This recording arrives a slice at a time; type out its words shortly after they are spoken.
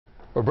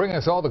Well, bring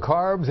us all the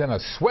carbs and a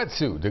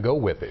sweatsuit to go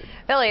with it.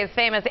 Philly's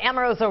famous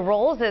Amoroso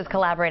Rolls is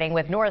collaborating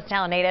with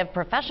Norristown native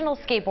professional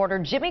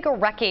skateboarder Jimmy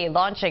Gorecki,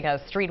 launching a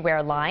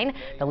streetwear line.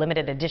 The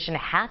limited edition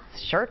hats,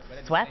 shirts,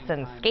 sweats,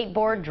 and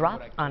skateboard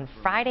drop on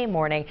Friday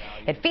morning.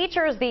 It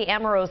features the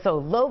Amoroso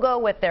logo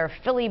with their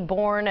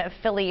Philly-born,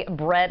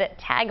 Philly-bred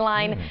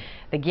tagline.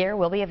 The gear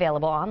will be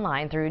available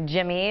online through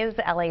Jimmy's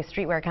LA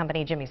streetwear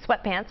company, Jimmy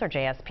Sweatpants, or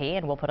JSP,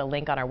 and we'll put a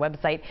link on our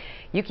website.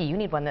 Yuki, you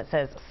need one that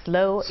says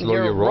slow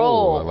your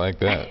roll. I like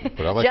that.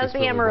 But I like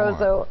Jesse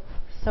Amoroso,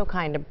 so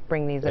kind to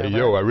bring these over. Hey,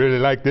 yo, I really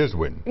like this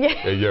one.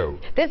 Hey, yo.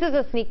 This is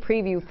a sneak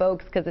preview,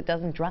 folks, because it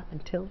doesn't drop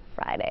until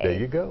Friday. There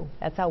you go.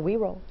 That's how we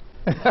roll.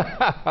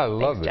 I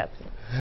love Thanks, it. Jesse.